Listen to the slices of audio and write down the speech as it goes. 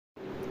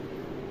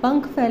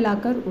पंख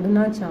फैलाकर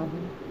उड़ना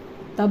चाहूँ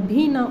तब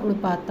भी ना उड़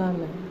पाता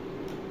मैं।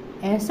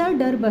 ऐसा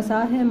डर बसा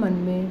है मन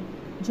में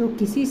जो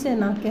किसी से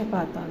ना कह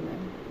पाता मैं।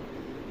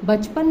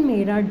 बचपन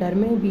मेरा डर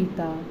में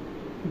बीता,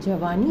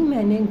 जवानी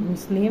मैंने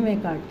घोंसले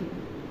में काटी।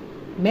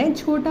 मैं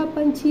छोटा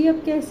पंछी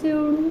अब कैसे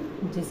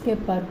उड़ूं जिसके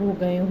पर हो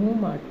गए हों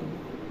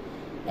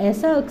माटी।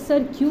 ऐसा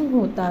अक्सर क्यों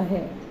होता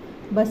है,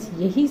 बस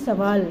यही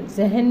सवाल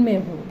जहन में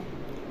हो।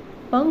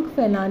 पंख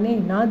फैलाने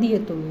ना दिए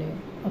तुमने,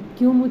 अब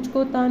क्यों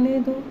मुझको ताने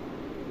दो।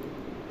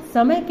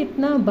 समय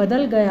कितना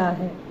बदल गया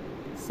है,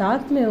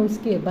 साथ में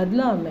उसके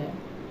बदला मैं।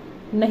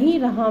 नहीं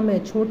रहा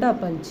मैं छोटा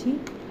पंछी,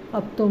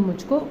 अब तो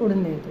मुझको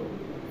उड़ने दो।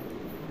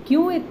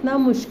 क्यों इतना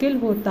मुश्किल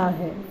होता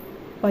है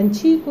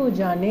पंछी को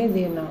जाने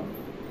देना।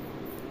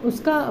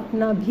 उसका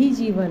अपना भी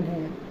जीवन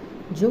है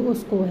जो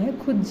उसको है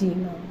खुद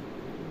जीना।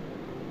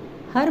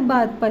 हर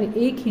बात पर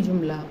एक ही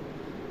जुमला,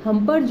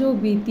 हम पर जो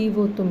बीती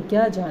वो तुम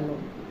क्या जानो।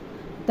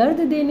 दर्द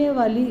देने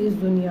वाली इस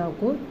दुनिया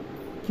को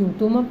क्यों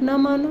तुम अपना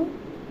मानो।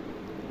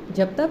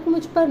 जब तक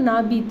मुझ पर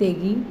ना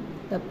बीतेगी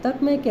तब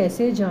तक मैं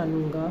कैसे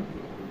जानूंगा।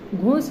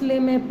 घोंसले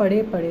में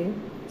पड़े पड़े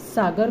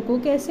सागर को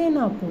कैसे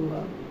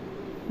नापूंगा।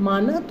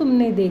 माना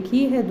तुमने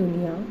देखी है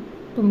दुनिया,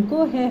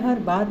 तुमको है हर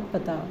बात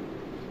पता।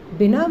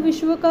 बिना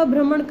विश्व का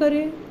भ्रमण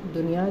करे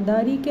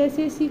दुनियादारी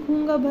कैसे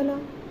सीखूंगा भला।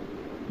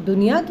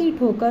 दुनिया की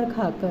ठोकर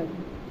खाकर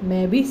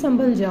मैं भी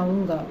संभल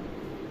जाऊंगा।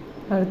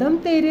 हरदम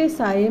तेरे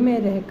साये में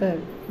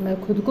रहकर मैं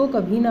खुद को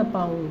कभी ना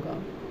पाऊंगा।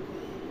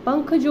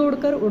 पंख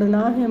जोड़कर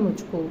उड़ना है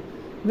मुझको,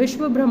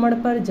 विश्व भ्रमण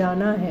पर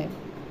जाना है।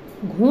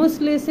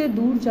 घोंसले से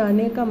दूर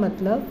जाने का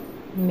मतलब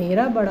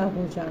मेरा बड़ा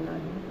हो जाना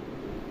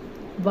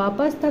है।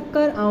 वापस थक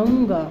कर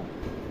आऊँगा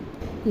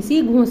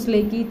इसी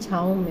घोंसले की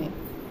छाँव में।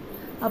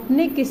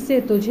 अपने किस्से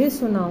तुझे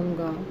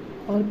सुनाऊँगा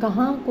और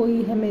कहाँ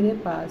कोई है मेरे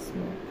पास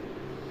में।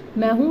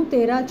 मैं हूँ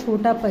तेरा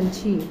छोटा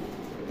पंछी,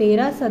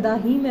 तेरा सदा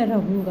ही मैं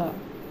रहूँगा।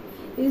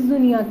 इस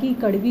दुनिया की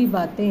कड़वी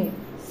बातें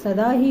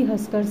सदा ही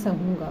हंसकर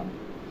सहूँगा।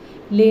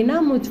 लेना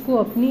मुझको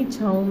अपनी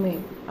छाँव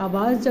में,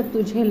 आवाज़ जब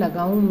तुझे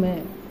लगाऊँ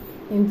मैं।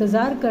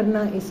 इंतज़ार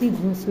करना इसी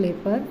घोंसले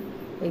पर,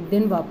 एक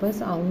दिन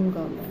वापस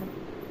आऊँगा मैं।